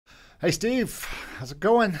Hey Steve, how's it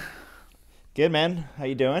going? Good, man. How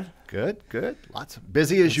you doing? Good, good. Lots of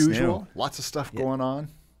busy as What's usual. new? Lots of stuff Yeah, going on.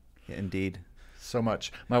 yeah, indeed. So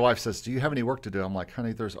much. My wife says, "Do you have any work to do?" I'm like,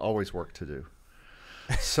 "Honey, there's always work to do."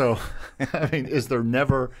 So, I mean, is there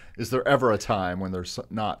ever a time when there's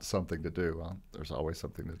not something to do? Well, there's always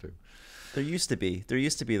something to do. There used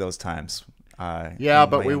to be those times Yeah, in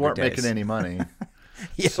but my we younger weren't making days. any money. Yeah,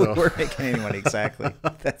 we So, weren't making any money. Exactly.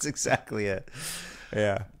 That's exactly it.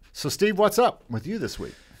 Yeah. so Steve, what's up with you this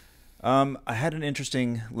week? I had an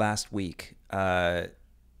interesting last week. A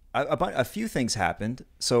few things happened.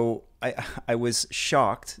 So I was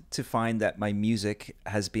shocked to find that my music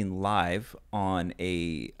has been live on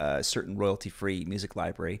a certain royalty-free music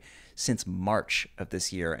library since March of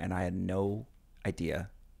this year, and I had no idea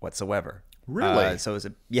whatsoever. Really? So it was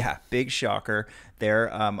a big shocker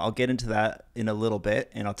there. I'll get into that in a little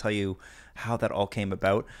bit, and I'll tell you how that all came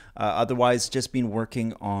about. Otherwise, just been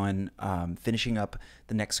working on finishing up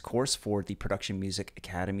the next course for the Production Music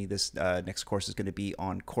Academy. This next course is going to be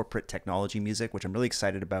on corporate technology music, which I'm really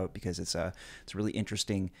excited about because it's a really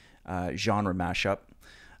interesting genre mashup.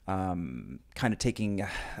 Kind of taking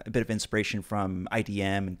a bit of inspiration from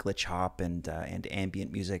IDM and glitch hop and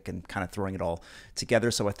ambient music and kind of throwing it all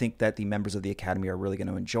together. So I think that the members of the academy are really going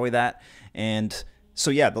to enjoy that. And so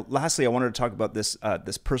yeah, lastly, I wanted to talk about this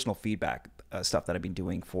personal feedback stuff that I've been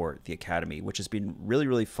doing for the academy, which has been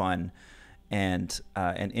really fun and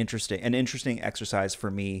an interesting exercise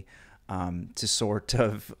for me to sort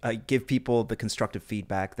of give people the constructive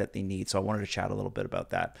feedback that they need. So I wanted to chat a little bit about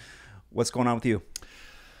that. What's going on with you?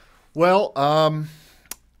 Well,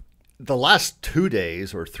 the last 2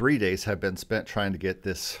 days or 3 days have been spent trying to get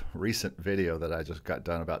this recent video that I just got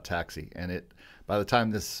done about Taxi. And by the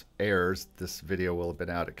time this airs, this video will have been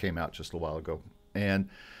out. It came out just a while ago. And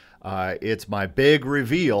it's my big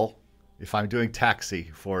reveal if I'm doing Taxi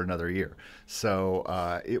for another year.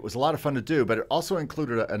 So it was a lot of fun to do, but it also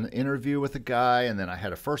included an interview with a guy. And then I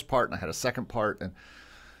had a first part and I had a second part. And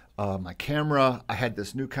my camera, I had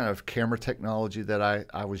this new kind of camera technology that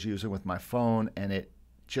I was using with my phone, and it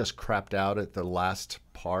just crapped out at the last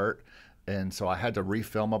part. And so I had to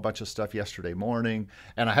refilm a bunch of stuff yesterday morning,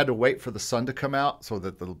 and I had to wait for the sun to come out so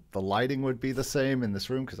that the lighting would be the same in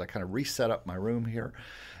this room because I kind of reset up my room here.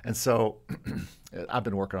 And so I've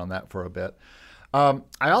been working on that for a bit.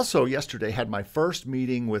 I also yesterday had my first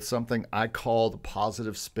meeting with something I call the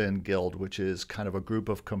Positive Spin Guild, which is kind of a group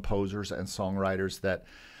of composers and songwriters that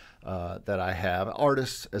I have,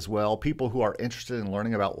 artists as well, people who are interested in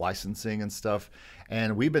learning about licensing and stuff.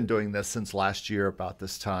 And we've been doing this since last year about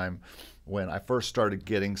this time when I first started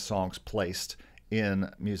getting songs placed in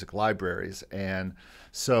music libraries. And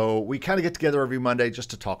so we kind of get together every Monday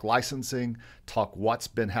just to talk licensing, talk what's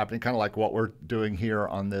been happening, kind of like what we're doing here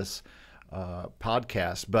on this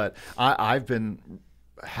podcast. But I've been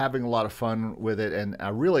having a lot of fun with it, and I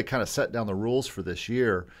really kind of set down the rules for this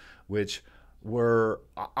year, which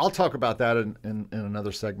I'll talk about that in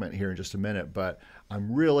another segment here in just a minute, but I'm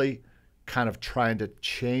really kind of trying to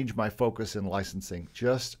change my focus in licensing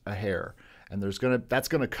just a hair. And that's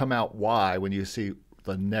gonna come out why when you see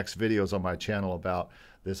the next videos on my channel about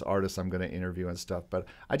this artist I'm gonna interview and stuff. But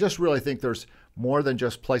I just really think there's more than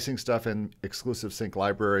just placing stuff in exclusive sync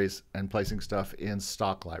libraries and placing stuff in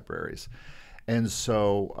stock libraries. And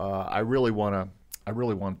so I really want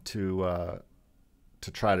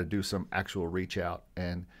to try to do some actual reach out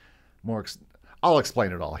and more. I'll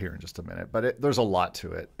explain it all here in just a minute, but there's a lot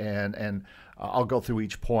to it, and I'll go through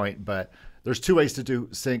each point. But there's two ways to do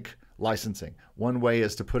sync licensing. One way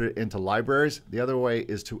is to put it into libraries. The other way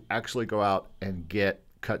is to actually go out and get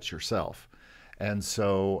cuts yourself. And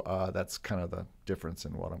so that's kind of the difference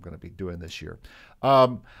in what I'm going to be doing this year.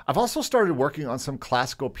 I've also started working on some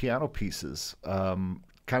classical piano pieces, kind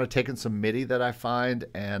of taking some MIDI that I find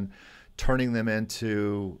and turning them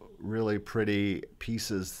into really pretty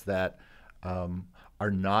pieces that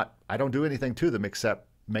are not, I don't do anything to them except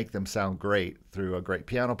make them sound great through a great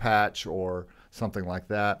piano patch or something like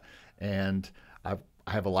that. And I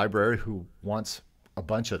have a library who wants a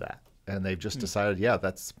bunch of that. And they've just decided, yeah,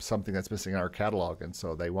 that's something that's missing in our catalog. And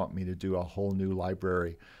so they want me to do a whole new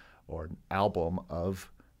library or an album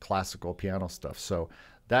of classical piano stuff. So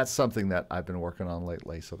that's something that I've been working on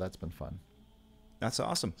lately. So that's been fun. That's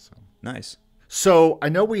awesome. So. Nice. So I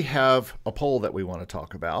know we have a poll that we want to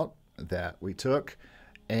talk about that we took,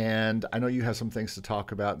 and I know you have some things to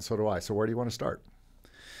talk about, and so do I. So where do you want to start?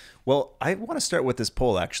 Well, I want to start with this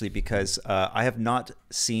poll actually because I have not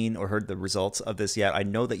seen or heard the results of this yet. I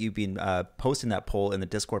know that you've been posting that poll in the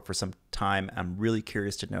Discord for some time. I'm really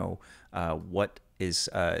curious to know what is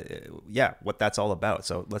yeah, what that's all about.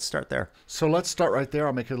 So let's start there. So let's start right there.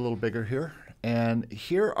 I'll make it a little bigger here. And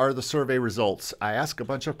here are the survey results. I asked a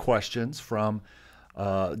bunch of questions from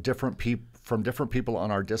different people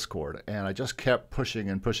on our Discord, and I just kept pushing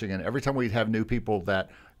and pushing. And every time we'd have new people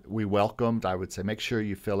that we welcomed, I would say, make sure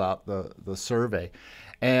you fill out the survey.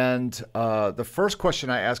 And the first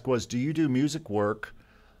question I asked was, do you do music work,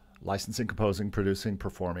 licensing, composing, producing,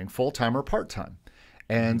 performing, full-time or part-time?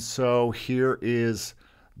 And so here is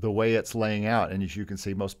the way it's laying out. And as you can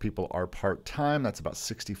see, most people are part-time. That's about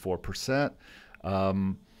 64%.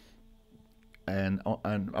 And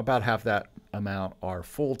about half that amount are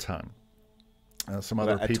full-time. Some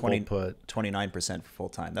other people put 29% for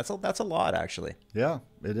full-time. That's a lot, actually. Yeah,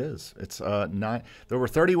 it is. It's 9. There were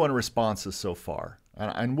 31 responses so far.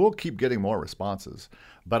 And we'll keep getting more responses.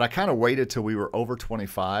 But I kind of waited till we were over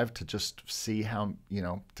 25 to just see how,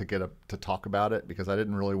 to talk about it, because I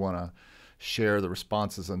didn't really want to share the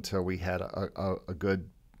responses until we had a good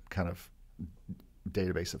kind of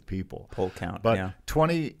database of people. Poll count, but yeah.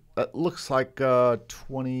 20, looks like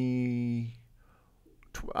 20,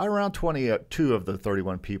 around 22 of the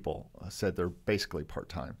 31 people said they're basically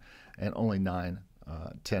part-time, and only 10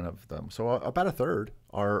 of them. So about a third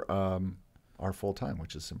are full-time,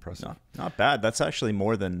 which is impressive. Not bad. That's actually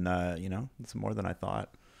more than, it's more than I thought.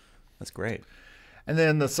 That's great. And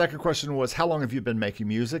then the second question was, how long have you been making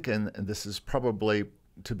music? And this is probably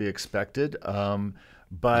to be expected.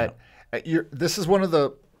 But this is one of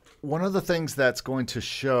the things that's going to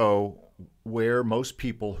show where most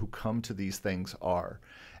people who come to these things are.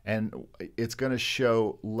 And it's going to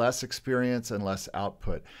show less experience and less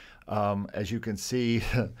output. As you can see,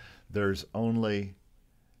 there's only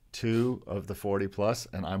 2 of the 40 plus,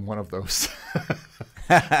 and I'm one of those.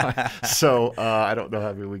 So I don't know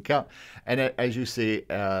how many we count. And as you see,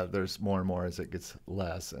 there's more and more as it gets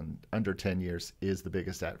less, and under 10 years is the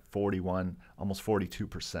biggest at 41, almost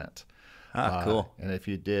 42%. Cool. And if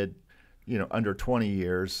you did, under 20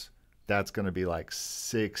 years, that's going to be like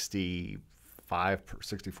 64%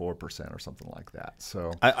 or something like that.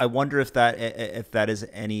 So I wonder if that is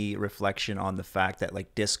any reflection on the fact that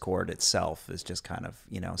like Discord itself is just kind of,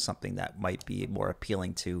 something that might be more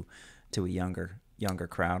appealing to a younger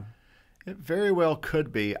crowd. It very well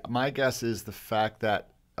could be. My guess is the fact that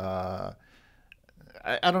I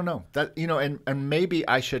don't know that, and maybe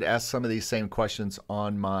I should ask some of these same questions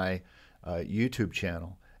on my YouTube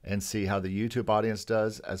channel and see how the YouTube audience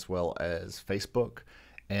does, as well as Facebook,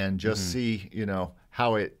 and just see,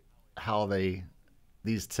 how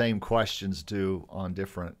these same questions do on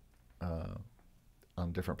different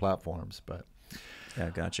platforms. But yeah,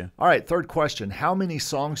 gotcha. All right, third question: how many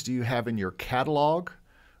songs do you have in your catalog,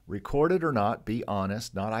 recorded or not? Be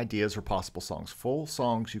honest, not ideas or possible songs. Full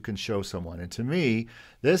songs you can show someone. And to me,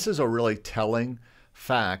 this is a really telling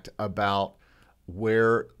fact about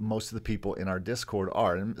where most of the people in our Discord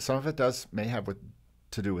are, and some of it may have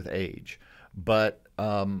to do with age, but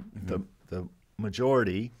the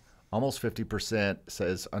majority, almost 50%,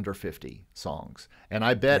 says under 50 songs. And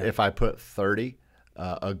I bet if I put 30,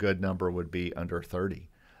 a good number would be under 30.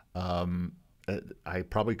 I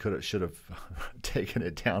probably should have taken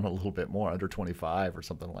it down a little bit more, under 25 or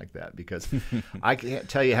something like that, because I can't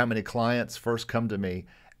tell you how many clients first come to me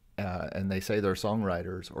and they say they're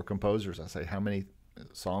songwriters or composers. I say, how many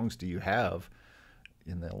songs do you have?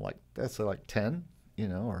 And they'll that's like 10,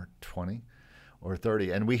 or 20 or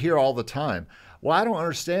 30. And we hear all the time, well, I don't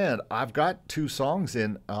understand. I've got 2 songs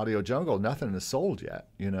in Audio Jungle. Nothing is sold yet,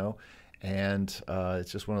 And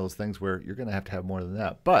it's just one of those things where you're going to have more than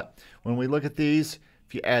that. But when we look at these,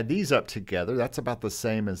 if you add these up together, that's about the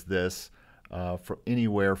same as this. For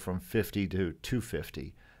anywhere from 50 to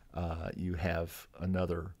 250, you have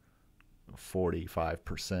another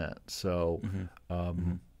 45%. So,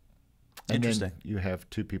 Interesting. And then you have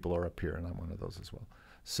 2 people are up here, and I'm one of those as well.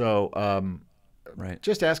 So, right.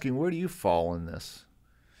 Just asking, where do you fall in this?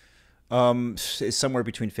 It's somewhere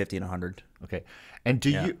between 50 and 100. Okay. And do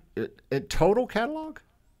you total catalog?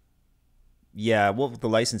 Yeah, well, the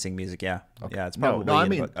licensing music, yeah. Okay. Yeah, it's probably no, I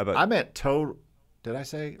mean, about I meant total. Did I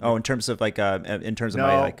say? Oh, in terms of in terms of no,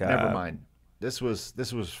 my never mind. This was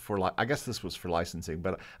for I guess this was for licensing,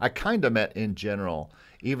 but I kind of meant in general,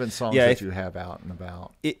 even songs that you have out and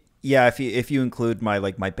about. If you include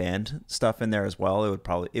my my band stuff in there as well,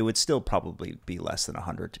 it would still probably be less than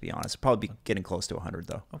 100, to be honest. It'd probably be getting close to 100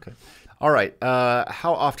 though. Okay. All right.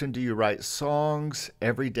 How often do you write songs?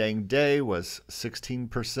 Every dang day was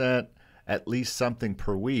 16%. At least something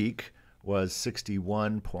per week was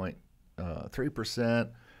 61.3%.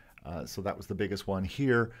 So that was the biggest one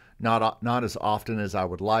here. Not as often as I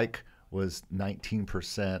would like was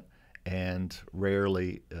 19%, and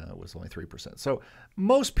rarely was only 3%. So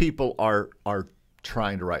most people are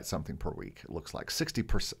trying to write something per week. It looks like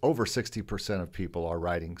 60%, over 60% of people are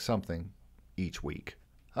writing something each week.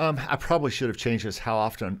 I probably should have changed this. How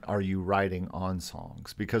often are you writing on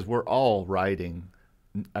songs? Because we're all writing.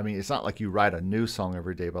 I mean, it's not like you write a new song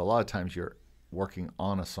every day, but a lot of times you're working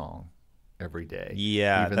on a song every day.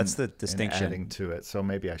 Yeah, that's the distinction. And adding to it. So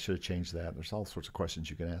maybe I should have changed that. There's all sorts of questions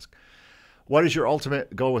you can ask. What is your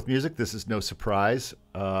ultimate goal with music? This is no surprise.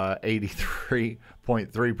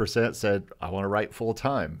 83.3% said, I want to write full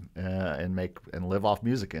time and live off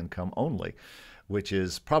music income only, which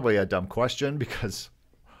is probably a dumb question because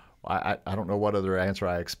I don't know what other answer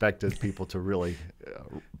I expected people to really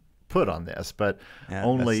put on this, but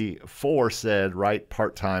only 4 said write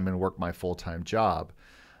part-time and work my full-time job.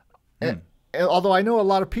 And although I know a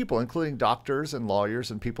lot of people, including doctors and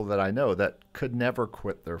lawyers and people that I know, that could never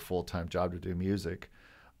quit their full-time job to do music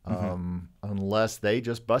unless they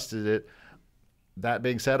just busted it. That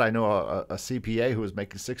being said, I know a CPA who was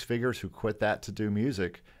making 6 figures who quit that to do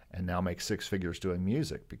music and now makes 6 figures doing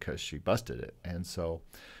music because she busted it. And so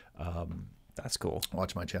that's cool.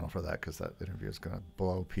 Watch my channel for that because that interview is going to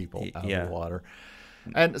blow people out of the water.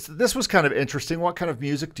 And so this was kind of interesting. What kind of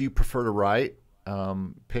music do you prefer to write?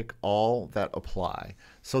 Pick all that apply.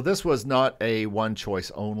 So this was not a one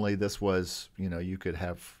choice only. This was, you could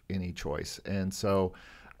have any choice. And so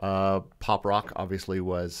pop rock obviously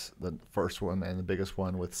was the first one and the biggest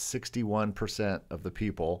one, with 61% of the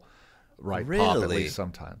people write pop at least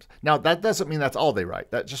sometimes. Now, that doesn't mean that's all they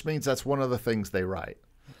write. That just means that's one of the things they write.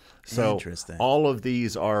 So all of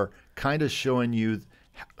these are kind of showing you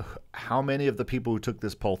how many of the people who took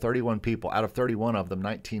this poll, 31 people, out of 31 of them,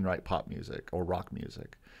 19 write pop music or rock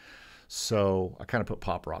music. So I kind of put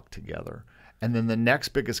pop rock together. And then the next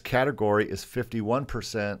biggest category is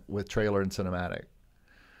 51% with trailer and cinematic,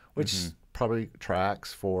 which probably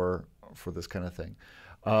tracks for this kind of thing.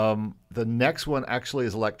 The next one actually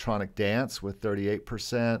is electronic dance with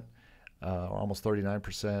 38%, almost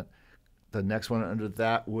 39%. The next one under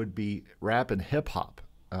that would be rap and hip hop,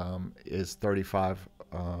 is 35%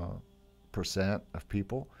 of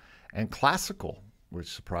people, and classical, which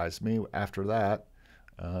surprised me after that,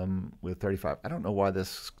 with 35. I don't know why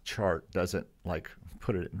this chart doesn't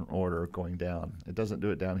put it in order going down. It doesn't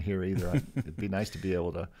do it down here either. It'd be nice to be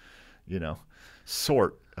able to,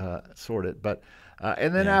 sort it. But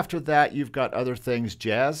and then after that, you've got other things.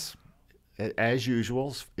 Jazz, as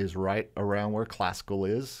usual, is right around where classical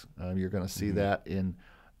is. You're going to see that in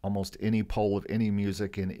almost any poll of any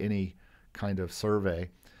music in any kind of survey.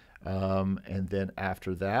 And then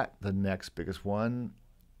after that, the next biggest one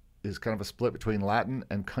is kind of a split between Latin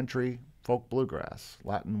and country folk bluegrass.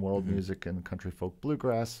 Latin world music and country folk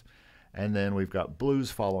bluegrass. And then we've got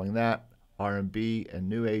blues following that, R&B and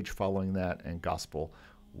new age following that, and gospel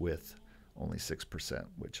with only 6%,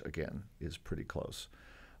 which again is pretty close.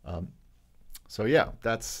 So yeah,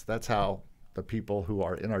 that's how the people who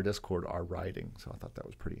are in our Discord are writing. So I thought that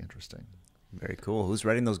was pretty interesting. Very cool. Who's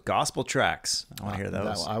writing those gospel tracks? I want to hear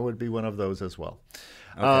those. I would be one of those as well.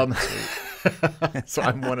 Okay, so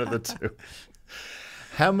I'm one of the 2.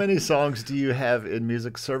 How many songs do you have in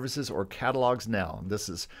music services or catalogs now? This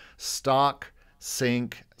is stock,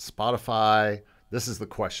 sync, Spotify. This is the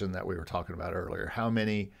question that we were talking about earlier. How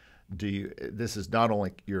many do you, this is not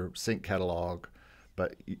only your sync catalog,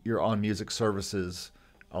 but you're on music services,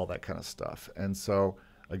 all that kind of stuff. And so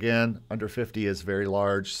again, under 50 is very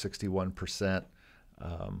large, 61%.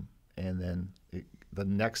 And then the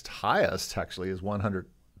next highest actually is 100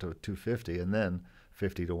 to 250, and then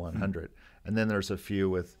 50 to 100. And then there's a few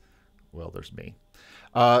with, there's me.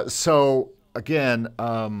 So again,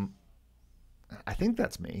 I think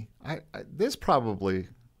that's me. This probably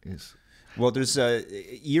is. Well, there's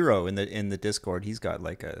Eero in the Discord. He's got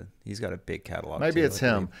a big catalog. Maybe it's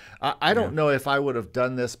him. I don't know if I would have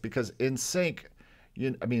done this because in sync,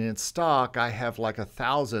 in stock, I have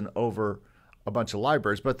 1,000 over a bunch of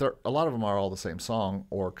libraries, but a lot of them are all the same song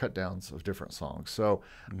or cut downs of different songs. So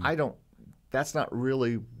that's not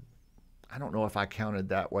really, I don't know if I counted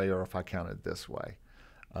that way or if I counted this way.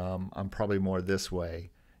 I'm probably more this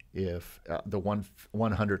way if the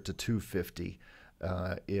 100 to 250,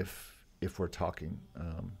 if we're talking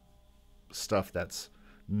stuff that's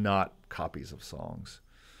not copies of songs.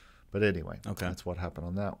 But anyway, that's what happened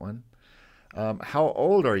on that one. How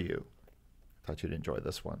old are you? Thought you'd enjoy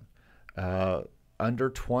this one.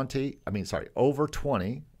 Over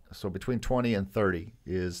 20. So between 20 and 30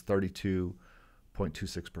 is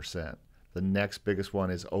 32.26%. The next biggest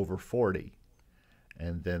one is over 40.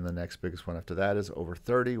 And then the next biggest one after that is over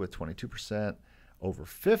 30 with 22%. Over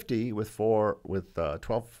 50 with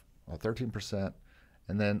 12 13%,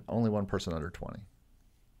 and then only one person under 20.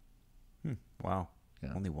 Wow.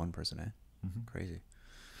 Yeah. Only one person, eh? Crazy.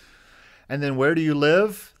 And then where do you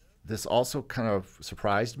live? This also kind of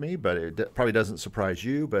surprised me, but it probably doesn't surprise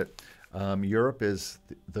you. But Europe is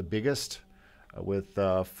the biggest with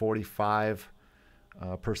 45%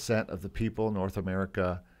 of the people. North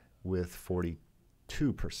America with 42%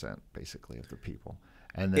 basically of the people.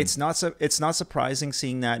 And then, it's not surprising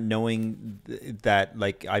seeing that, knowing that,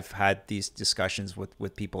 like, I've had these discussions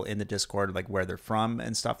with people in the Discord, like where they're from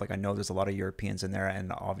and stuff. Like, I know there's a lot of Europeans in there,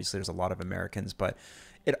 and obviously there's a lot of Americans, but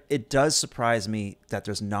it does surprise me that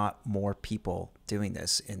there's not more people doing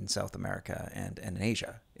this in South America and in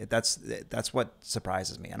Asia. That's what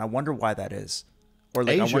surprises me, and I wonder why that is. Or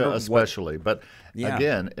like, Asia especially, but Yeah.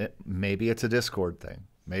 again, maybe it's a Discord thing.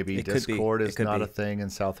 Maybe It could be. Discord It is could not be. a thing in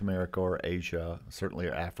South America or Asia, certainly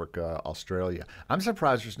Africa, Australia. I'm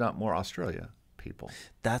surprised there's not more Australia people.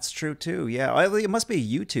 That's true too. Yeah, it must be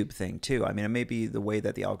a YouTube thing too. I mean, it may be the way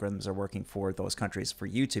that the algorithms are working for those countries for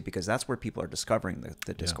YouTube, because that's where people are discovering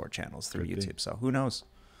the Discord channels through Could be. YouTube. So who knows?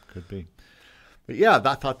 Could be. But yeah,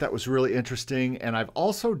 I thought that was really interesting. And I've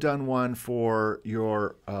also done one for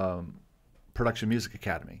your Production Music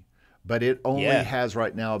Academy, but it only has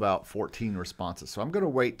right now about 14 responses. So I'm going to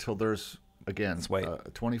wait till there's, again,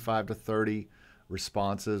 25 to 30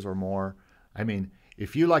 responses or more. I mean,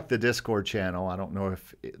 if you like the Discord channel, I don't know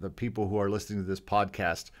if the people who are listening to this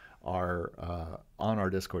podcast are on our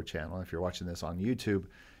Discord channel. If you're watching this on YouTube,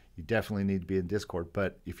 you definitely need to be in Discord.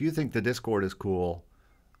 But if you think the Discord is cool,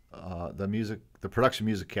 the Production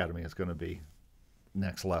Music Academy is going to be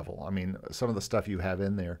next level. I mean, some of the stuff you have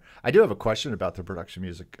in there. I do have a question about the Production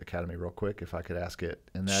Music Academy real quick, if I could ask it.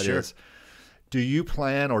 And that is, do you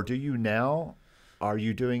plan, or do you now, are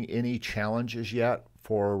you doing any challenges yet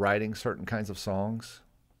for writing certain kinds of songs?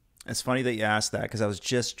 It's funny that you asked that, because I was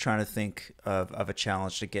just trying to think of a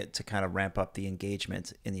challenge to get to kind of ramp up the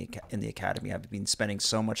engagement in the academy. I've been spending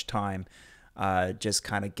so much time just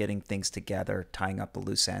kind of getting things together, tying up the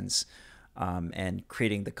loose ends, and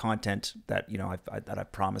creating the content that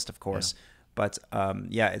I've promised, of course. Yeah. But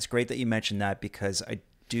it's great that you mentioned that, because I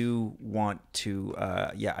do want to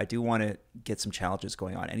get some challenges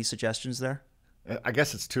going on. Any suggestions there? I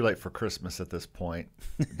guess it's too late for Christmas at this point.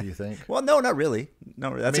 Do you think? Well, no, not really.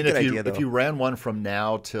 No, that's a good idea, though. If you ran one from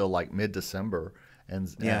now till like mid-December, and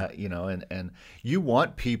and you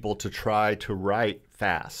want people to try to write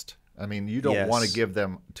fast. I mean, you don't want to give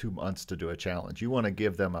them 2 months to do a challenge. You want to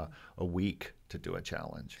give them a week to do a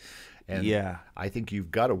challenge. And I think you've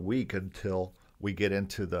got a week until we get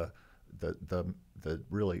into the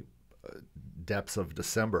really depths of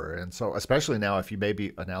December. And so, especially now, if you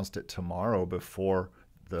maybe announced it tomorrow before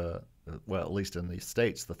at least in the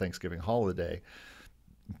States, the Thanksgiving holiday.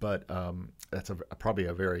 But that's probably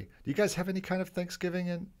a very. Do you guys have any kind of Thanksgiving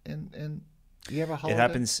in? Do you have a holiday? It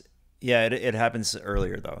happens. Yeah, it happens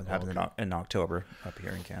earlier though. It happens in October up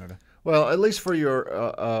here in Canada. Well, at least for your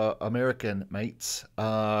American mates,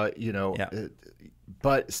 but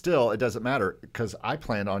still, it doesn't matter, because I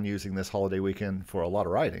plan on using this holiday weekend for a lot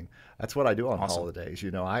of writing. That's what I do on holidays.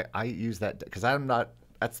 I use that because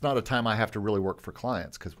that's not a time I have to really work for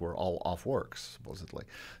clients, because we're all off work supposedly.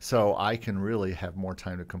 So I can really have more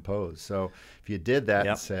time to compose. So if you did that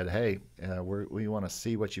and said, hey, we want to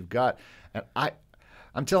see what you've got, and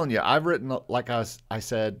I'm telling you, I've written, like I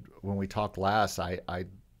said when we talked last,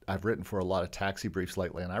 I've written for a lot of taxi briefs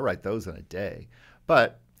lately, and I write those in a day.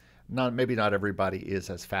 But maybe not everybody is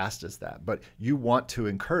as fast as that. But you want to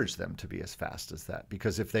encourage them to be as fast as that,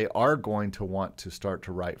 because if they are going to want to start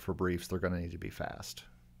to write for briefs, they're going to need to be fast.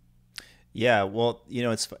 Yeah, well,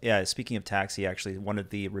 speaking of taxi, actually, one of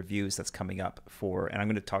the reviews that's coming up and I'm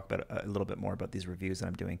going to talk about a little bit more about these reviews that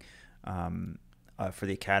I'm doing for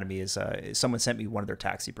the Academy, is someone sent me one of their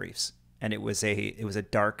taxi briefs, and it was a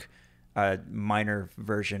dark minor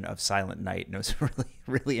version of Silent Night, and it was really,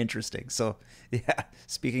 really interesting. So yeah,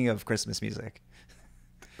 speaking of Christmas music,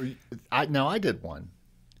 I did one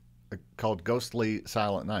called Ghostly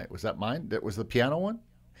Silent Night. Was that mine? That was the piano one?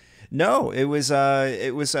 No, it was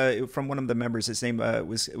from one of the members. His name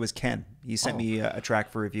was Ken. He sent me a track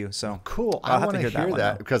for review. So cool. I want to hear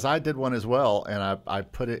that because I did one as well, and I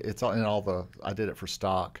put it. It's in all the. I did it for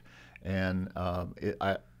stock, and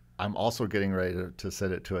I'm also getting ready to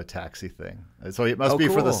set it to a taxi thing. So it must be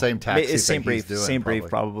for the same taxi thing. Same brief, he's doing, same probably. brief,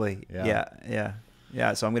 probably.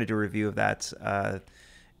 Yeah. So I'm going to do a review of that.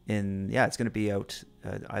 It's going to be out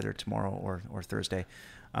either tomorrow or Thursday.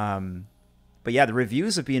 But yeah, the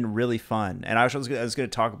reviews have been really fun, and I was going to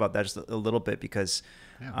talk about that just a little bit because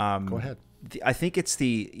go ahead. I think it's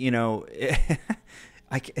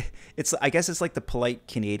I guess it's like the polite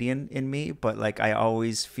Canadian in me, but like I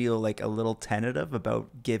always feel like a little tentative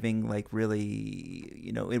about giving like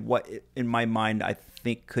really, in my mind I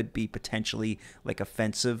think could be potentially like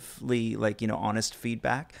offensively, like, honest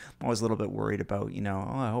feedback. I'm always a little bit worried about,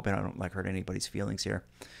 oh, I hope I don't like hurt anybody's feelings here.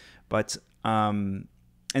 But and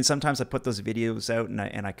sometimes I put those videos out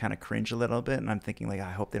and I kind of cringe a little bit, and I'm thinking like,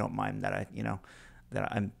 I hope they don't mind that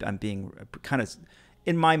that I'm being kind of,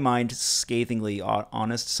 in my mind, scathingly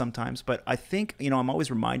honest sometimes. But I think, I'm always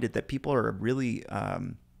reminded that people are really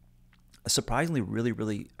surprisingly really,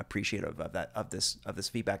 really appreciative of this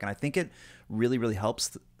feedback, and I think it really, really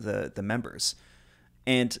helps the members.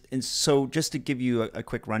 And so just to give you a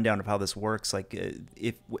quick rundown of how this works, like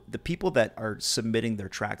if the people that are submitting their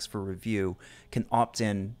tracks for review can opt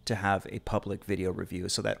in to have a public video review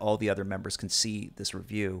so that all the other members can see this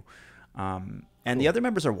review. And cool. The other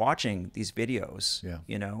members are watching these videos,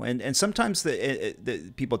 and sometimes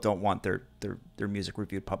the people don't want their music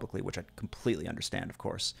reviewed publicly, which I completely understand, of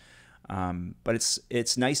course. But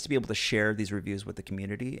it's nice to be able to share these reviews with the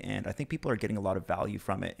community, and I think people are getting a lot of value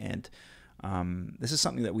from it. And this is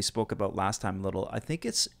something that we spoke about last time a little. I think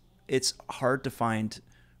it's hard to find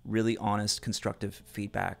really honest, constructive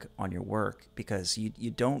feedback on your work, because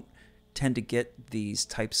you don't tend to get these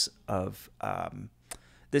types of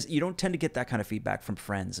you don't tend to get that kind of feedback from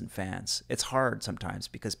friends and fans. It's hard sometimes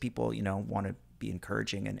because people, want to be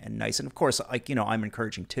encouraging and nice. And of course, like, I'm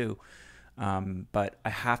encouraging too. But I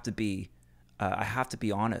have to be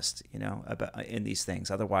honest, about in these things.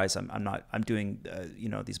 Otherwise I'm doing,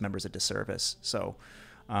 these members a disservice. So,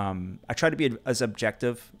 I try to be as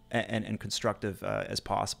objective and constructive, as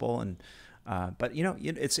possible. And, but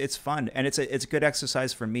it's fun, and it's a good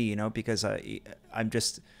exercise for me, because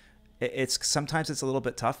sometimes it's a little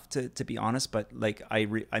bit tough to be honest, but like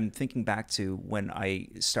I'm thinking back to when I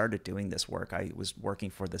started doing this work. I was working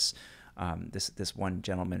for this one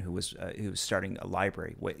gentleman who was starting a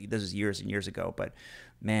library. This was years and years ago, but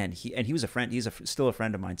man, he was a friend. He's still a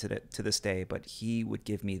friend of mine to this day. But he would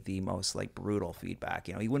give me the most like brutal feedback.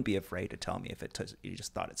 He wouldn't be afraid to tell me if he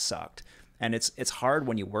just thought it sucked. And it's hard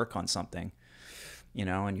when you work on something,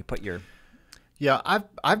 and you put your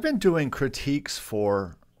I've been doing critiques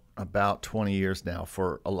for about 20 years now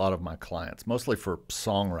for a lot of my clients, mostly for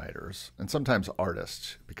songwriters and sometimes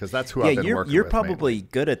artists, because that's who I've been working with. You're probably mainly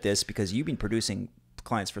good at this because you've been producing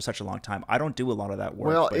clients for such a long time. I don't do a lot of that work.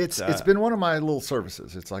 Well, it's been one of my little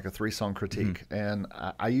services. It's like a 3-song critique. Mm-hmm. And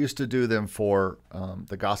I used to do them for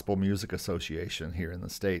the Gospel Music Association here in the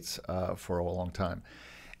States for a long time.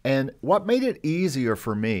 And what made it easier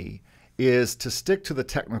for me is to stick to the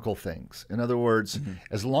technical things. In other words,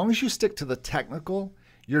 as long as you stick to the technical,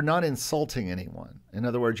 you're not insulting anyone. In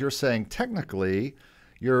other words, you're saying technically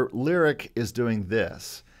your lyric is doing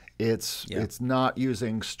this. It's not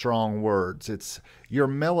using strong words. It's your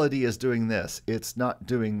melody is doing this. It's not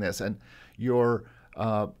doing this. And your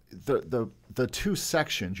the two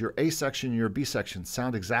sections, your A section and your B section,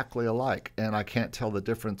 sound exactly alike, and I can't tell the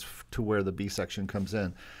difference to where the B section comes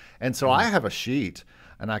in. And so I have a sheet,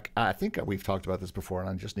 and I think we've talked about this before, and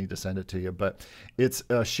I just need to send it to you. But it's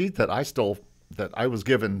a sheet that I stole, that I was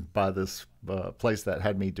given by this place that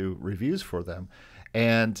had me do reviews for them.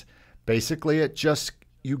 And basically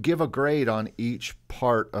you give a grade on each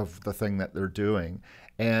part of the thing that they're doing.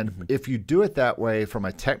 And if you do it that way from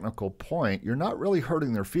a technical point, you're not really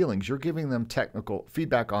hurting their feelings. You're giving them technical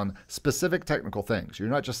feedback on specific technical things. You're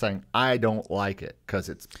not just saying, I don't like it because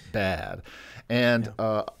it's bad. And,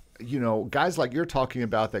 guys like you're talking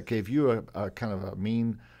about that gave you a kind of a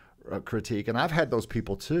mean critique. And I've had those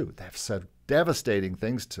people too. They've said devastating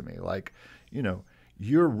things to me. Like,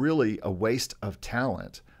 you're really a waste of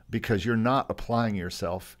talent because you're not applying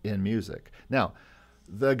yourself in music. Now,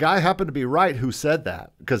 the guy happened to be right who said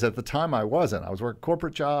that, because at the time I wasn't. I was working a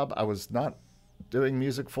corporate job. I was not doing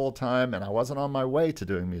music full time, and I wasn't on my way to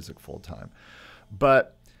doing music full time.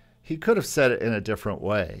 But he could have said it in a different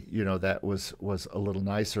way, that was a little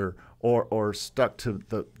nicer, or stuck to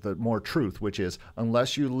the more truth, which is,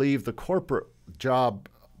 unless you leave the corporate job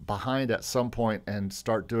behind at some point and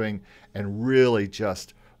start doing and really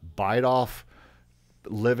just bite off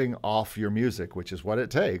living off your music, which is what it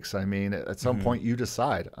takes. I mean, at some point you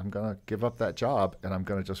decide, I'm going to give up that job and I'm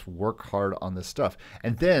going to just work hard on this stuff.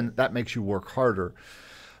 And then that makes you work harder.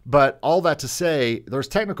 But all that to say, there's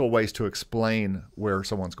technical ways to explain where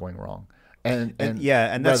someone's going wrong. And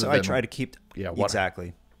that's what I try to keep.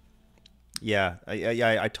 Exactly. Yeah,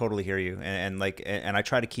 I totally hear you, and I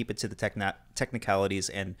try to keep it to the technicalities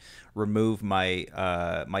and remove my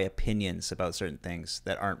my opinions about certain things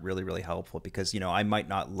that aren't really, really helpful, because I might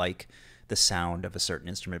not like the sound of a certain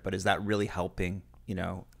instrument, but is that really helping you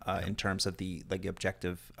know, in terms of the like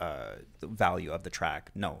objective value of the track.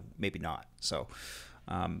 No, maybe not. So,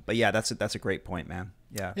 but yeah, that's a great point, man.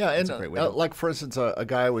 Yeah, Yeah, that's and a great way to, like for instance, a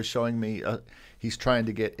guy was showing me he's trying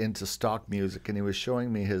to get into stock music, and he was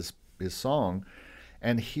showing me his song,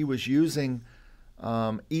 and he was using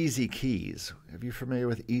Easy Keys. Are you familiar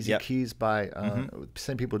with Easy Keys by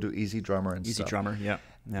same people do Easy Drummer and Easy stuff. Drummer? Yeah,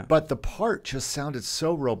 yeah. But the part just sounded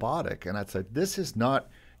so robotic, and I'd say, this is not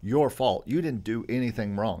your fault. You didn't do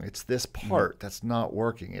anything wrong. It's this part that's not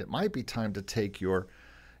working. It might be time to take your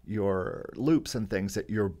loops and things that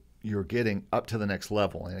you're getting up to the next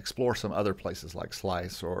level and explore some other places like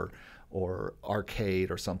Slice or Arcade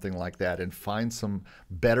or something like that, and find some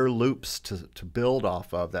better loops to build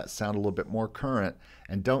off of that sound a little bit more current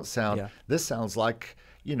and don't sound, this sounds like,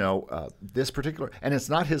 you know, this particular, and it's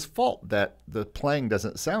not his fault that the playing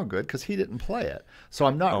doesn't sound good because he didn't play it. So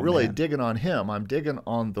I'm not really digging on him. I'm digging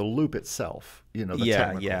on the loop itself, you know, the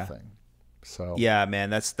technical thing. So yeah,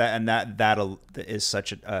 man, that is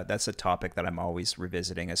such a that's a topic that I'm always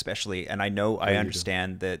revisiting, especially, and I know I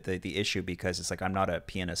understand the issue because it's like I'm not a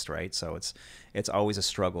pianist, right? So it's always a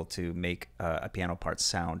struggle to make a piano part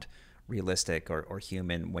sound realistic or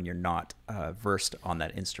human when you're not versed on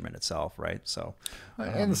that instrument itself, right? So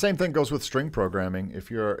and the same thing goes with string programming. If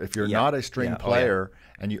you're not a string player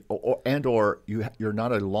and you're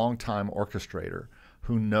not a long-time orchestrator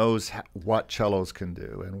who knows what cellos can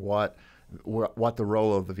do and what the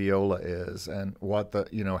role of the viola is, and what the,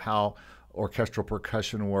 you know, how orchestral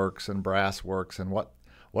percussion works and brass works, and what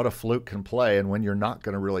a flute can play, and when you're not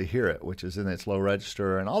going to really hear it, which is in its low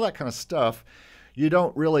register and all that kind of stuff, you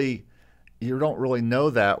don't really know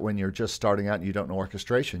that when you're just starting out and you don't know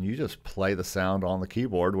orchestration. You just play the sound on the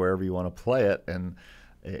keyboard wherever you want to play it, and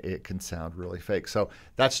it can sound really fake. So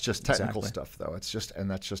that's just technical stuff, though. That's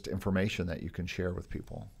just information that you can share with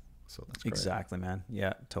people. So that's great. Exactly, man.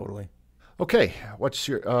 Yeah, totally. Okay, what's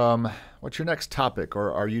your next topic,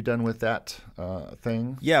 or are you done with that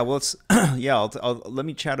thing? Yeah, well, it's let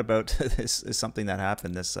me chat about this. Is something that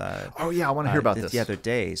happened this. I want to hear about this the other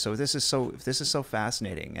day. So this is so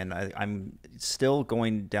fascinating, and I'm still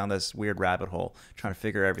going down this weird rabbit hole trying to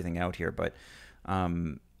figure everything out here. But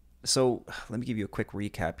so let me give you a quick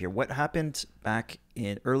recap here. What happened back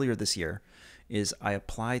earlier this year is I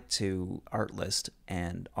applied to Artlist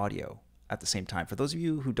and Audio at the same time. For those of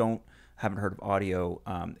you who haven't heard of Audio,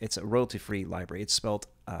 it's a royalty-free library. It's spelled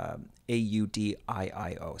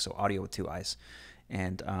AUDIIO, so Audio with two I's.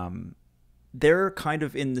 And they're kind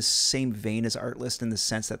of in the same vein as Artlist in the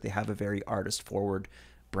sense that they have a very artist-forward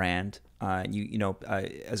brand.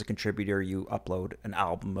 As a contributor, you upload an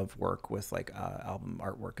album of work with like album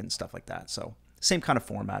artwork and stuff like that. So same kind of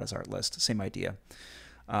format as Artlist, same idea.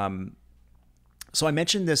 So I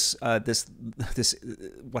mentioned this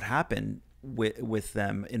what happened with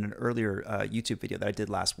them in an earlier YouTube video that I did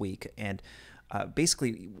last week, and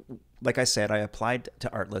basically, like I said, I applied to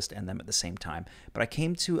Artlist and them at the same time, but I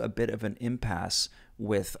came to a bit of an impasse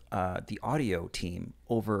with the Audio team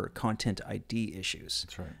over content ID issues.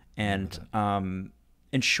 That's right. And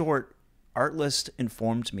in short, Artlist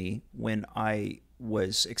informed me when I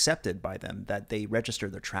was accepted by them that they register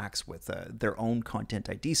their tracks with their own content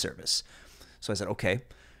ID service. So I said, okay,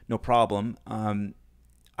 no problem.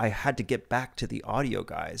 I had to get back to the Audio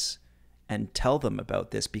guys and tell them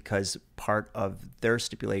about this because part of their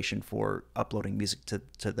stipulation for uploading music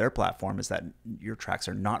to their platform is that your tracks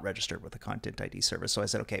are not registered with the Content ID service. So I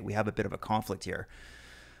said, okay, we have a bit of a conflict here.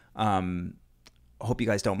 I hope you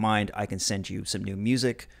guys don't mind. I can send you some new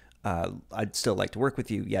music. I'd still like to work with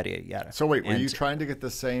you, yada, yada, yada. So wait, were you trying to get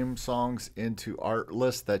the same songs into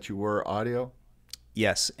Artlist that you were Audio?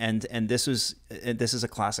 Yes, and this is a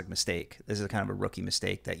classic mistake. This is kind of a rookie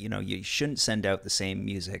mistake that, you know, you shouldn't send out the same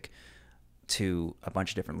music to a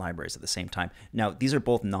bunch of different libraries at the same time. Now, these are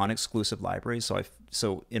both non-exclusive libraries,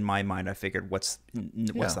 so in my mind, I figured what's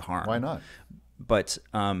the harm? Why not? But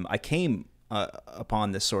I came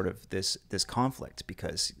upon this sort of this conflict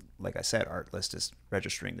because, like I said, Artlist is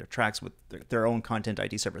registering their tracks with their own Content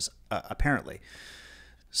ID service, apparently.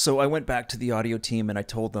 So I went back to the Audio team and I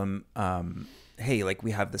told them, hey, like I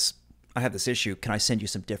have this issue. Can I send you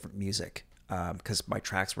some different music? Because my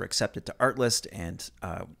tracks were accepted to Artlist and,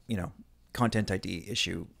 Content ID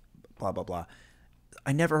issue, blah, blah, blah.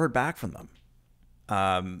 I never heard back from them.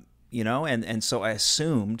 And so I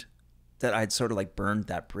assumed that I'd sort of like burned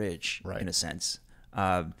that bridge in a sense.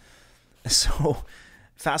 So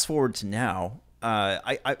fast forward to now,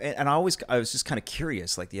 I was just kind of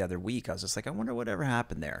curious. Like the other week, I was just like, I wonder whatever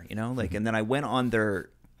happened there, and then I went on their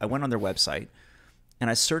website and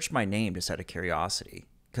I searched my name just out of curiosity.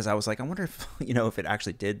 because I was like, I wonder if if it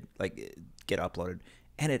actually did like get uploaded,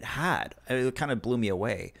 and it had. It kind of blew me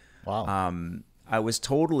away. Wow. I was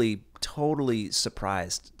totally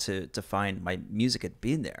surprised to find my music had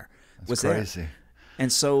been there. That's crazy. There.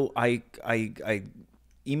 And so I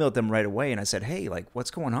emailed them right away and I said, hey, like,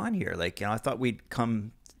 what's going on here? Like, I thought we'd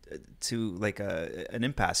come to like an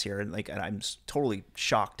impasse here, and I'm totally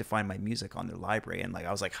shocked to find my music on their library. And like,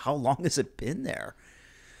 I was like, how long has it been there?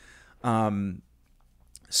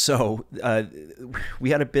 So we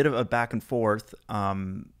had a bit of a back and forth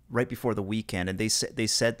right before the weekend, and they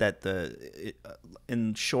said that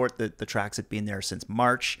in short, that the tracks had been there since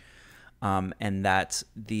March, and that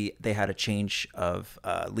they had a change of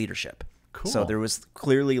leadership. Cool. So there was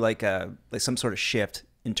clearly like some sort of shift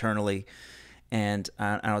internally, and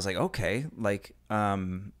I was like, okay, like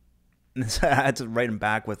so I had to write him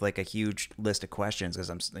back with like a huge list of questions because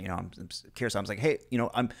I'm curious. I was like, hey,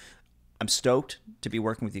 I'm stoked to be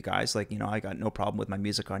working with you guys. Like, I got no problem with my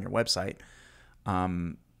music on your website.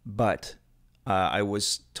 But I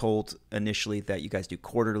was told initially that you guys do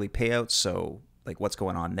quarterly payouts. So like, what's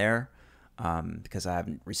going on there? Because I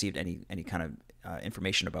haven't received any kind of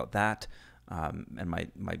information about that. And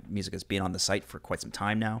my music has been on the site for quite some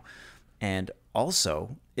time now. And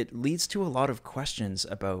also it leads to a lot of questions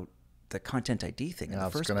about the content ID thing in the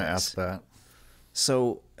first place. I was going to ask that.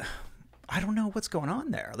 So I don't know what's going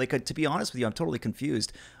on there. Like, to be honest with you, I'm totally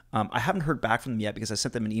confused. I haven't heard back from them yet because I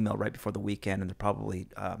sent them an email right before the weekend, and they're probably,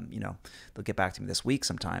 they'll get back to me this week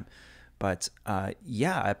sometime. But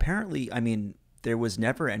yeah, apparently, I mean, there was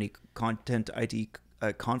never any content ID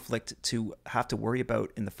conflict to have to worry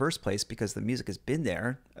about in the first place because the music has been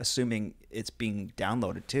there, assuming it's being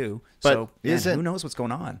downloaded too. But so who knows what's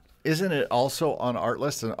going on? Isn't it also on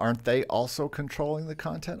Artlist, and aren't they also controlling the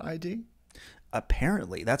content ID?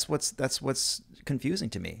 Apparently, that's what's confusing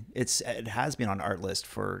to me. It has been on Artlist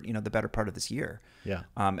for the better part of this year. Yeah.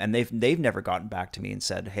 And they've never gotten back to me and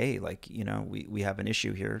said, hey, like we have an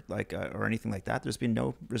issue here, like or anything like that. There's been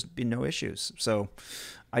no issues. So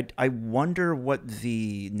I wonder what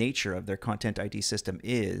the nature of their content ID system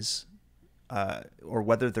is, or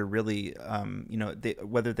whether they're really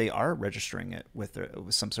whether they are registering it with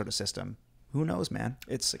some sort of system. Who knows, man?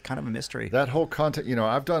 It's kind of a mystery. That whole content,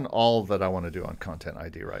 I've done all that I want to do on Content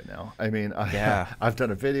ID right now. I mean, I've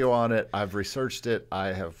done a video on it. I've researched it.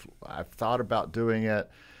 I've thought about doing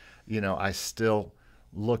it. I still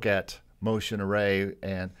look at Motion Array,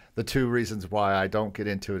 and the two reasons why I don't get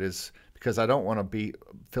into it is because I don't want to be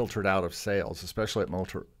filtered out of sales, especially at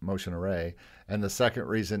Motion Array. And the second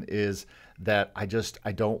reason is that I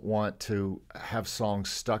don't want to have songs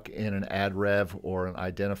stuck in an ad rev or an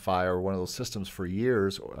identifier or one of those systems for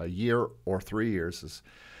years, a year or 3 years,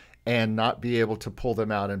 and not be able to pull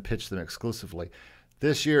them out and pitch them exclusively.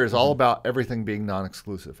 This year is all about everything being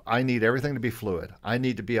non-exclusive. I need everything to be fluid. I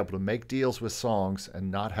need to be able to make deals with songs and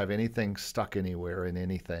not have anything stuck anywhere in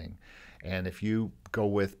anything. And if you go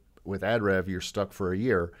with ad rev, you're stuck for a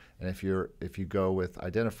year, and if you go with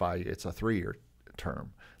identify, it's a 3-year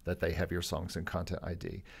term that they have your songs in Content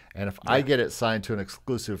ID. And if I get it signed to an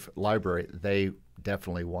exclusive library, they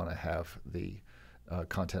definitely want to have the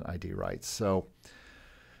Content ID rights. So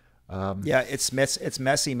yeah, it's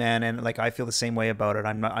messy, man, and like I feel the same way about it.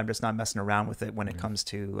 I'm just not messing around with it when it comes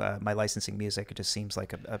to my licensing music. It just seems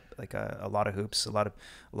like a lot of hoops, a lot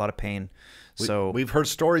of pain. So we've heard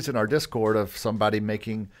stories in our Discord of somebody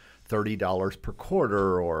making $30 per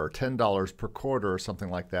quarter or $10 per quarter or something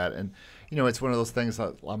like that. And, it's one of those things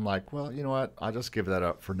that I'm like, well, you know what? I'll just give that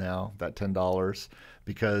up for now, that $10,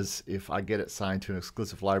 because if I get it signed to an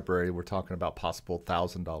exclusive library, we're talking about possible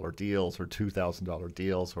 $1,000 deals or $2,000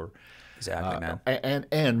 deals or exactly, man.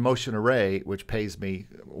 And Motion Array, which pays me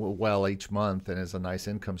well each month and is a nice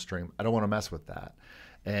income stream. I don't want to mess with that.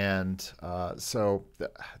 And so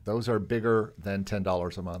those are bigger than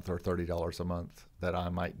 $10 a month or $30 a month that I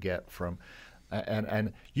might get from,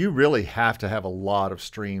 and you really have to have a lot of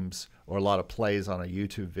streams or a lot of plays on a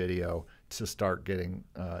YouTube video to start getting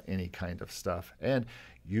any kind of stuff. And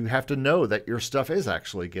you have to know that your stuff is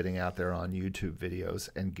actually getting out there on YouTube videos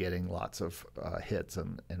and getting lots of hits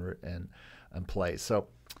and plays. So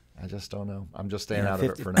I just don't know. I'm just staying out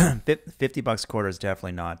of it for now. $50 a quarter is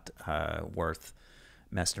definitely not worth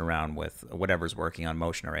messing around with whatever's working on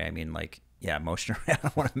Motion Array. I mean, like, yeah, Motion Array, I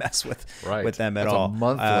don't want to mess with them at all.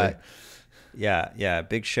 Monthly. Yeah.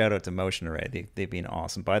 Big shout out to Motion Array. They've been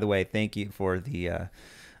awesome. By the way, thank you for the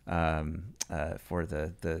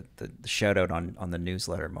shout out on the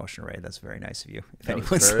newsletter, Motion Array. That's very nice of you. If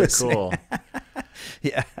anyone's very listening. Cool.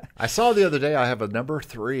 Yeah. I saw the other day I have a number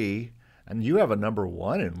 3 and you have a number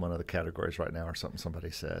 1 in one of the categories right now or something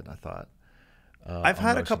somebody said. I thought, I've on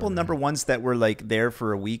had a most of couple number everything. ones that were like there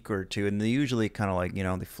for a week or two, and they usually kind of like,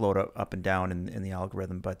 they float up and down in the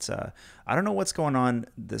algorithm. But I don't know what's going on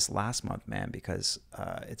this last month, man, because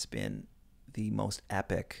it's been the most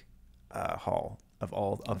epic haul of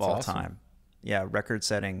all That's awesome. time. Yeah,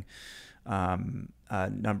 record-setting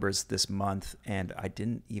numbers this month, and I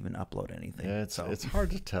didn't even upload anything. Yeah, So it's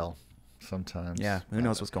hard to tell sometimes. yeah, who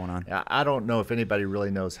knows what's going on? I don't know if anybody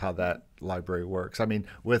really knows how that library works. I mean,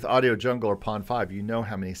 with Audio Jungle or Pond 5, you know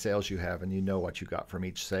how many sales you have and you know what you got from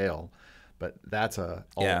each sale. But that's a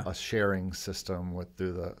sharing system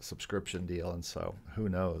through the subscription deal, and so who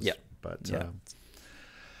knows? Yeah. But Yeah.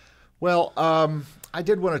 well, I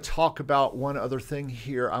did want to talk about one other thing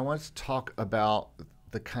here. I want to talk about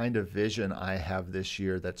the kind of vision I have this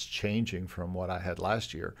year that's changing from what I had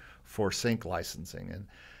last year for sync licensing.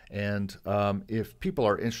 And if people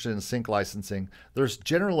are interested in sync licensing, there's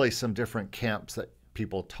generally some different camps that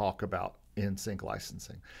people talk about in sync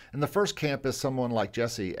licensing. And the first camp is someone like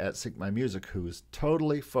Jesse at Sync My Music, who is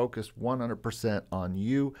totally focused 100% on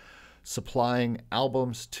you supplying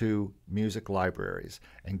albums to music libraries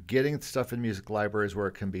and getting stuff in music libraries where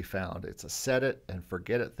it can be found. It's a set it and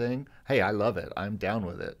forget it thing. Hey, I love it. I'm down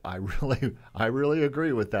with it. I really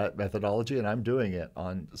agree with that methodology, and I'm doing it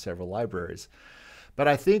on several libraries. But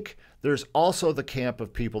I think there's also the camp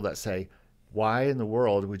of people that say, why in the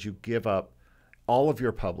world would you give up all of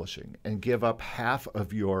your publishing and give up half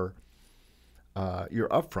of your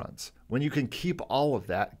upfronts when you can keep all of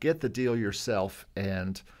that, get the deal yourself,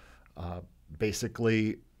 and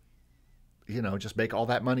basically, just make all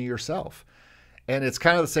that money yourself. And it's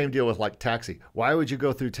kind of the same deal with like Taxi. Why would you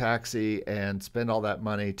go through Taxi and spend all that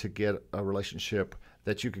money to get a relationship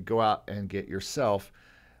that you could go out and get yourself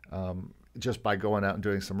just by going out and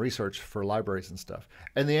doing some research for libraries and stuff?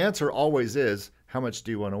 And the answer always is, how much do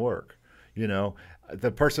you want to work?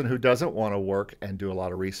 The person who doesn't want to work and do a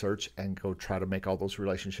lot of research and go try to make all those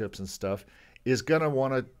relationships and stuff is going to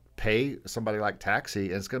want to pay somebody like Taxi,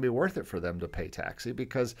 and it's going to be worth it for them to pay Taxi,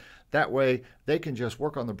 because that way they can just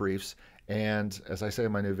work on the briefs. And as I say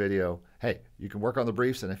in my new video, hey, you can work on the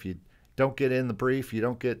briefs, and if you don't get in the brief, you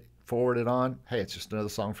don't get forwarded on, hey, it's just another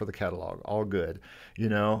song for the catalog, all good.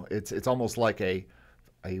 It's almost like I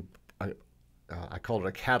call it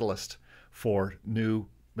a catalyst for new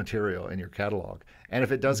material in your catalog. And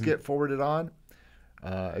if it does get forwarded on,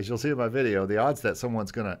 as you'll see in my video, the odds that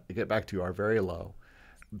someone's going to get back to you are very low.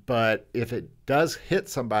 But if it does hit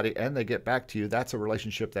somebody and they get back to you, that's a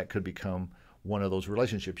relationship that could become one of those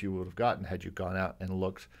relationships you would have gotten had you gone out and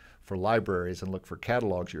looked for libraries and looked for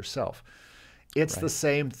catalogs yourself. It's the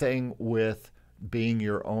same thing with being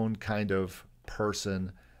your own kind of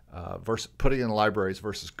person, versus putting in libraries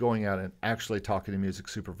versus going out and actually talking to music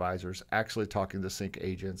supervisors, actually talking to sync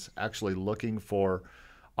agents, actually looking for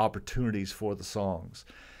opportunities for the songs.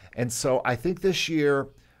 And so I think this year,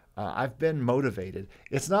 I've been motivated.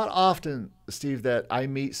 It's not often, Steve, that I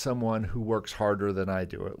meet someone who works harder than I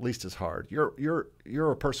do, or at least as hard.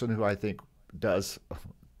 You're a person who I think does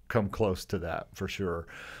come close to that for sure.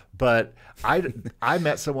 But I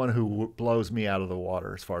met someone who blows me out of the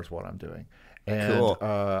water as far as what I'm doing. And Cool.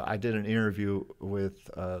 I did an interview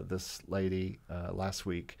with this lady last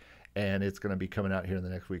week, and it's going to be coming out here in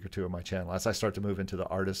the next week or two on my channel as I start to move into the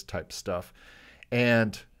artist type stuff.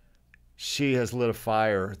 And she has lit a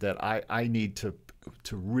fire that I need to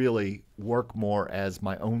really work more as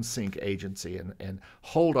my own sync agency and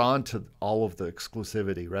hold on to all of the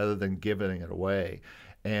exclusivity rather than giving it away.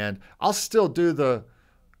 And I'll still do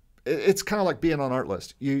it's kind of like being on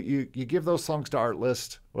Artlist. You give those songs to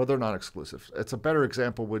Artlist, well, they're not exclusive. It's a better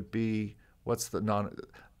example would be, what's the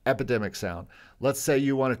Epidemic Sound. Let's say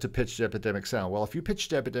you wanted to pitch to Epidemic Sound. Well, if you pitch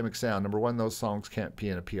to Epidemic Sound, number one, those songs can't be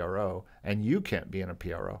in a PRO, and you can't be in a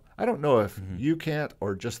PRO. I don't know if you can't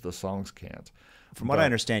or just the songs can't. From what I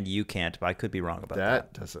understand, you can't, but I could be wrong about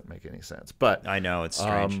that. That doesn't make any sense. But I know, it's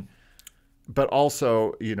strange. but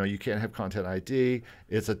also, you can't have Content ID.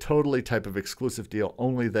 It's a totally type of exclusive deal.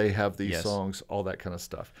 Only they have these songs, all that kind of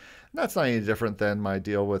stuff. And that's not any different than my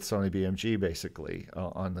deal with Sony BMG, basically,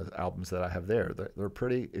 on the albums that I have there. They're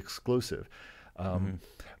pretty exclusive.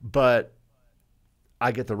 But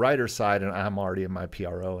I get the writer's side, and I'm already in my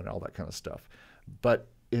PRO and all that kind of stuff. But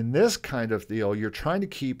in this kind of deal, you're trying to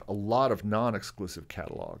keep a lot of non-exclusive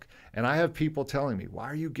catalog. And I have people telling me, why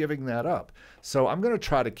are you giving that up? So I'm going to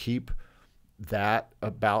try to keep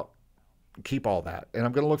all that. And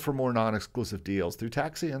I'm going to look for more non-exclusive deals through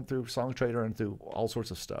Taxi and through Songtrader and through all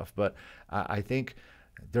sorts of stuff. But I think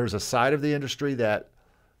there's a side of the industry that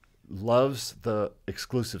loves the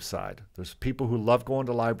exclusive side. There's people who love going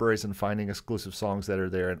to libraries and finding exclusive songs that are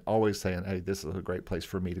there and always saying, hey, this is a great place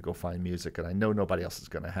for me to go find music, and I know nobody else is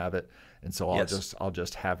going to have it, and so I'll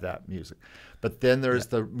just have that music. But then there's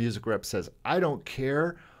the music rep says, I don't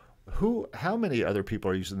care how many other people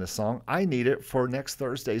are using this song. I need it for next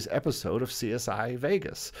Thursday's episode of CSI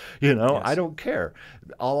Vegas. I don't care.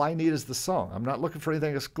 All I need is the song. I'm not looking for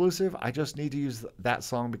anything exclusive. I just need to use that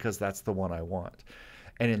song because that's the one I want.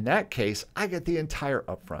 And in that case, I get the entire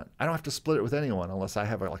upfront. I don't have to split it with anyone unless I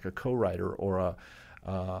have like a co-writer or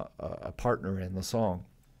a partner in the song.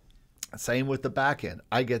 Same with the back end.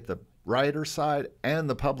 I get the writer side and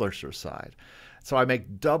the publisher side. So I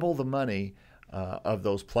make double the money of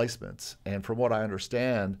those placements. And from what I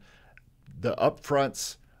understand, the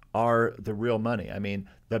upfronts are the real money. I mean,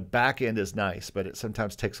 the back end is nice, but it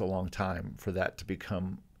sometimes takes a long time for that to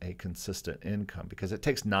become a consistent income because it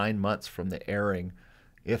takes 9 months from the airing,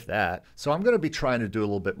 if that. So I'm going to be trying to do a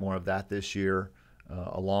little bit more of that this year,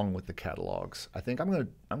 along with the catalogs. I think I'm going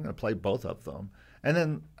to play both of them. And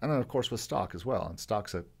then of course with stock as well. And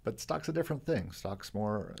stock's a different thing. Stock's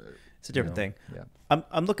more. It's a different thing. Yeah.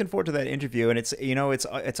 I'm looking forward to that interview, and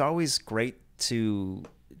it's always great to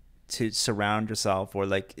surround yourself or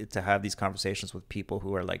like to have these conversations with people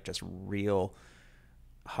who are like just real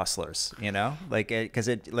hustlers. Like because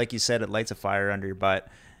it like you said, it lights a fire under your butt.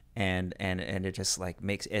 And it just like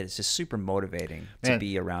it's just super motivating to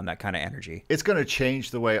be around that kind of energy. It's going to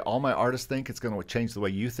change the way all my artists think. It's going to change the way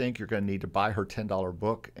you think. You're going to need to buy her $10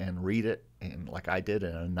 book and read it, and like I did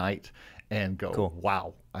in a night, and go, cool.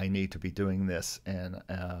 Wow, I need to be doing this, and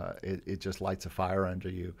it just lights a fire under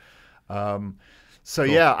you. Cool. And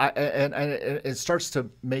it starts to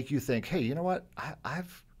make you think, hey, you know what?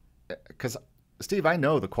 Because Steve, I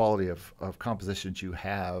know the quality of compositions you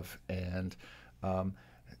have, and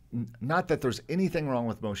not that there's anything wrong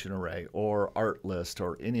with Motion Array or Artlist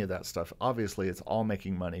or any of that stuff. Obviously, it's all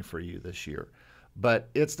making money for you this year, but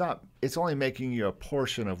it's not. It's only making you a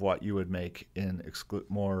portion of what you would make in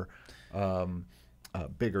more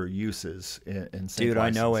bigger uses in sync Dude,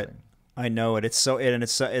 licensing. I know it. It's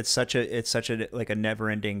such a like a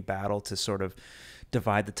never-ending battle to sort of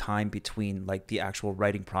divide the time between like the actual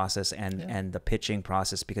writing process and the pitching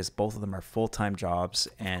process, because both of them are full-time jobs,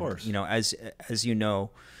 and as you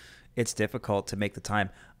know, it's difficult to make the time.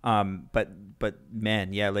 But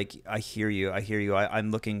man, yeah, like I hear you.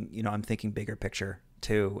 I'm looking, I'm thinking bigger picture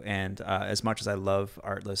too. And as much as I love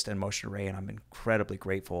Artlist and Motion Array, and I'm incredibly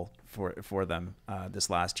grateful for them this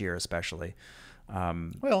last year especially.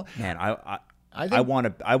 Man, I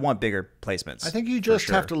want bigger placements. I think you just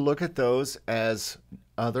have to look at those as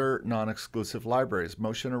other non-exclusive libraries.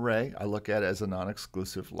 Motion Array, I look at as a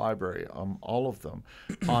non-exclusive library. All of them,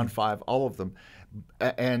 On 5, all of them,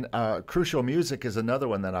 and Crucial Music is another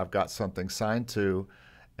one that I've got something signed to.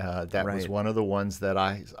 That was one of the ones that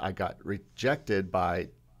I got rejected by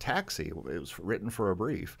Taxi. It was written for a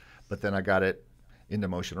brief, but then I got it into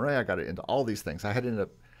Motion Array. I got it into all these things. I had ended up.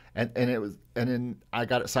 And then I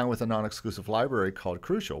got it signed with a non-exclusive library called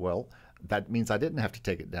Crucial. Well, that means I didn't have to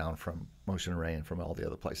take it down from Motion Array and from all the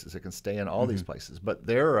other places. It can stay in all these places. But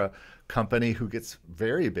they're a company who gets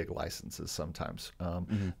very big licenses sometimes.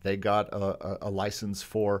 They got a license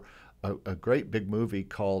for a great big movie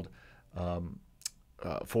called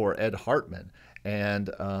for Ed Hartman, and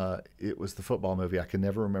it was the football movie. I can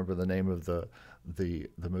never remember the name of the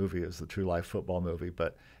movie. It was the True Life football movie,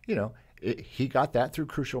 but he got that through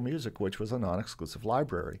Crucial Music, which was a non-exclusive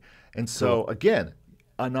library. And so, again,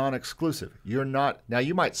 a non-exclusive. You're not... Now,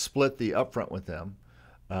 you might split the upfront with them,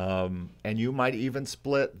 and you might even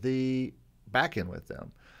split the back end with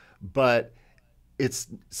them. But it's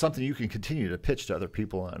something you can continue to pitch to other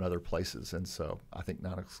people in other places. And so I think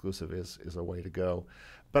non-exclusive is a way to go.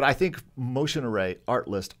 But I think Motion Array,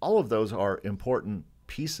 Artlist, all of those are important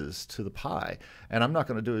pieces to the pie, and I'm not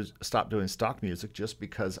going to stop doing stock music just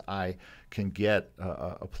because I can get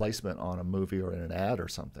a placement on a movie or in an ad or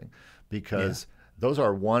something, because those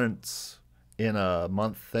are once in a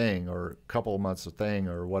month thing or a couple of months thing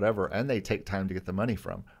or whatever, and they take time to get the money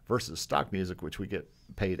from, versus stock music, which we get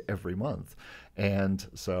paid every month. And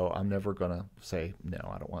so I'm never going to say, no,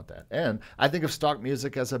 I don't want that. And I think of stock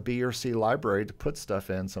music as a B or C library to put stuff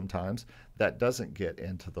in sometimes that doesn't get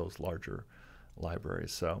into those larger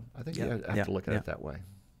libraries. So I think you have to look at it that way.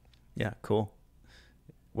 Yeah, cool.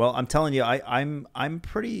 Well, I'm telling you, I'm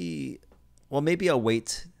pretty well. Maybe I'll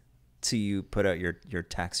wait till you put out your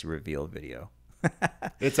Taxi reveal video.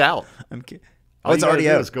 It's out. I'm kidding. Oh, it's already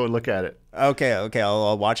out. Let's go look at it. Okay.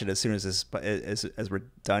 I'll watch it as soon as we're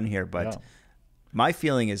done here. But my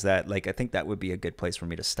feeling is that, like, I think that would be a good place for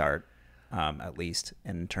me to start. at least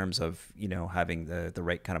in terms of, you know, having the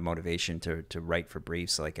right kind of motivation to write for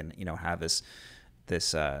briefs, like, and, you know, have this,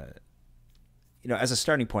 you know, as a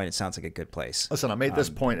starting point, it sounds like a good place. Listen, I made this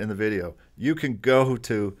point in the video. You can go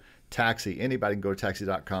to Taxi. Anybody can go to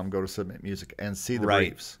taxi.com, go to Submit Music, and see the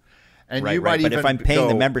briefs. And you might but even if I'm paying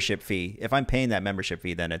the membership fee,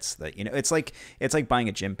 then it's the, you know, it's like buying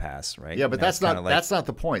a gym pass, right? Yeah, but you know, that's not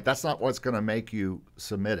the point. That's not what's going to make you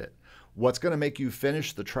submit it. What's going to make you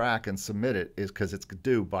finish the track and submit it is because it's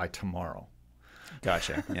due by tomorrow.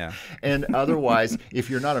 Gotcha. Yeah. And otherwise, if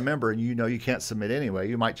you're not a member and you know you can't submit anyway,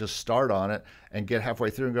 you might just start on it and get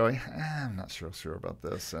halfway through and go, I'm not sure about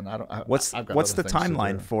this. And what's the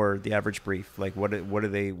timeline for the average brief? Like what's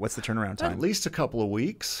the turnaround time? At least a couple of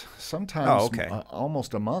weeks, sometimes okay.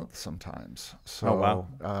 Almost a month sometimes. So, oh,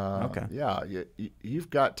 wow. Okay. Yeah, you've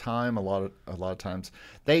got time a lot of times.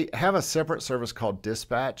 They have a separate service called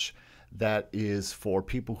Dispatch that is for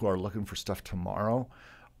people who are looking for stuff tomorrow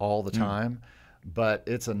all the time. But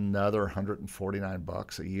it's another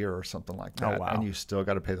 $149 a year or something like that, and you still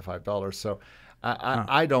got to pay the $5. So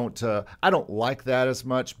I don't like that as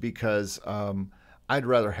much because I'd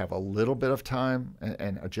rather have a little bit of time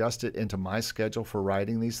and adjust it into my schedule for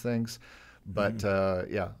writing these things. But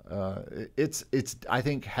it's I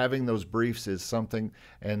think having those briefs is something.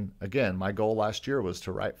 And again, my goal last year was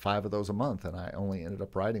to write 5 of those a month, and I only ended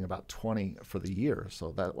up writing about 20 for the year.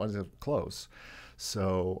 So that wasn't close.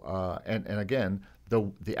 So and again,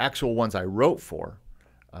 the actual ones I wrote for,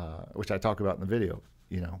 which I talk about in the video,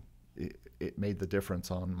 you know, it made the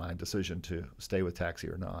difference on my decision to stay with Taxi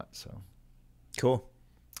or not. So cool,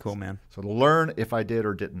 man. So to learn if I did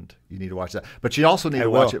or didn't, you need to watch that. But you also need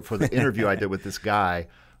to watch it for the interview I did with this guy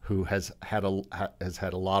who has had a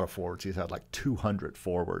lot of forwards. He's had like 200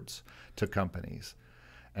 forwards to companies,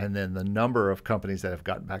 and then the number of companies that have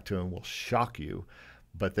gotten back to him will shock you.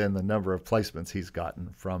 But then the number of placements he's gotten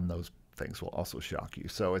from those things will also shock you.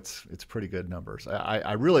 So it's pretty good numbers.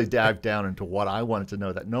 I really dived down into what I wanted to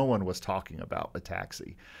know that no one was talking about with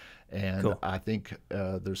Taxi. And cool. I think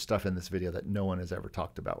there's stuff in this video that no one has ever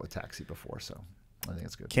talked about with Taxi before. So I think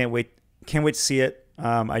it's good. Can't wait to see it.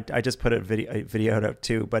 I just put a video out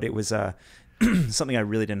too, but it was something I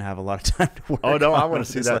really didn't have a lot of time to work on. Oh, no, I want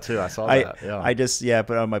to see that too. I saw that. Yeah. I just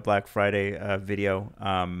put on my Black Friday video.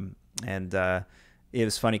 And it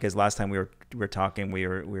was funny because last time we were talking, we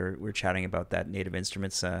were chatting about that Native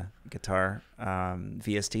Instruments guitar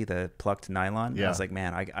VST, the plucked nylon. Yeah. I was like,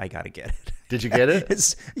 man, I gotta get it. Did you get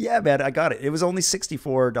it? Yeah, man, I got it. It was only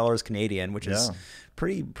 $64 Canadian, which is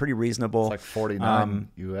pretty reasonable. It's like $49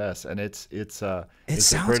 US, and it sounds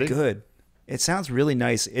pretty? Good. It sounds really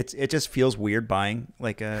nice. It just feels weird buying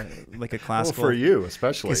like a classical. Well, for you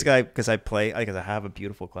especially, because I have a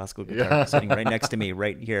beautiful classical guitar sitting right next to me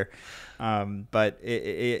right here. But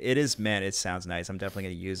it is, man, it sounds nice. I'm definitely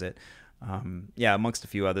going to use it. Amongst a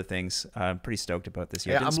few other things, I'm pretty stoked about this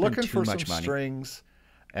year. Yeah, I'm looking for some strings,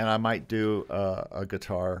 and I might do a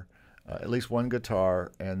guitar, at least one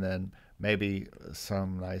guitar, and then maybe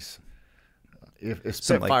some nice. If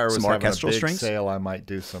Spitfire was having a big sale, I might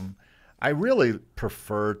do some. I really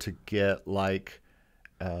prefer to get like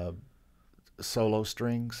solo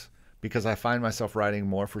strings because I find myself writing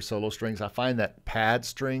more for solo strings. I find that pad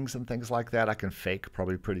strings and things like that I can fake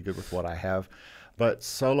probably pretty good with what I have. But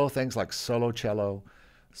solo things like solo cello,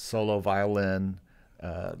 solo violin,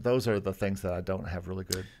 those are the things that I don't have really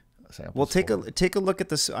good samples. Well, take a look at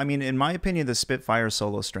this. I mean, in my opinion, the Spitfire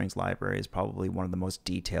solo strings library is probably one of the most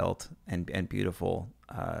detailed and beautiful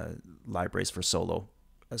libraries for solo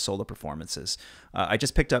performances. I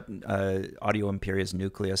just picked up Audio Imperia's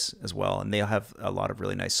Nucleus as well, and they have a lot of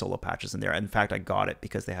really nice solo patches in there. In fact, I got it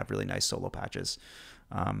because they have really nice solo patches.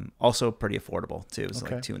 Also pretty affordable too. It's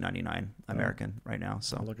like $2.99 American right now.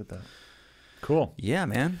 So I'll look at that. Cool. Yeah,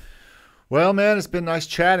 man. Well, man, it's been nice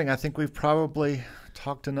chatting. I think we've probably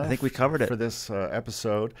talked enough. I think we covered it for this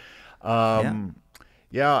episode.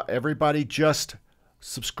 Everybody just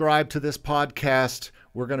subscribe to this podcast.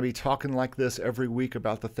 We're going to be talking like this every week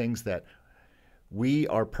about the things that we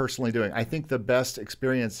are personally doing. I think the best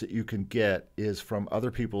experience that you can get is from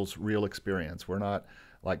other people's real experience. We're not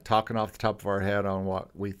like talking off the top of our head on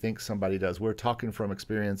what we think somebody does. We're talking from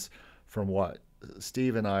experience from what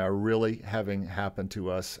Steve and I are really having happen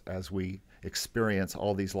to us as we experience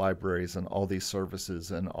all these libraries and all these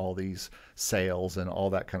services and all these sales and all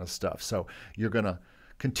that kind of stuff. So you're going to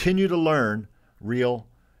continue to learn real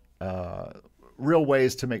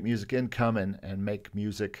ways to make music income and make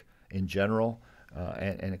music in general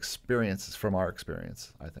and experiences from our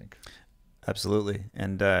experience, I think. Absolutely.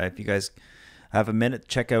 And if you guys have a minute,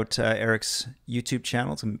 check out Eric's YouTube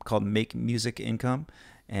channel. It's called Make Music Income.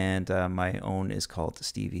 and my own is called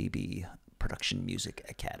Stevie B Production Music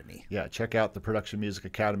Academy. Yeah, check out the Production Music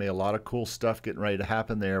Academy. A lot of cool stuff getting ready to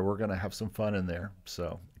happen there. We're going to have some fun in there.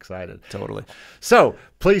 So excited. Totally. So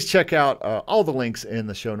please check out all the links in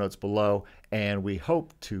the show notes below. And we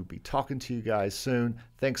hope to be talking to you guys soon.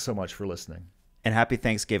 Thanks so much for listening. And happy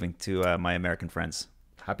Thanksgiving to my American friends.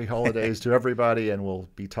 Happy holidays to everybody, and we'll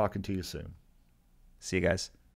be talking to you soon. See you guys.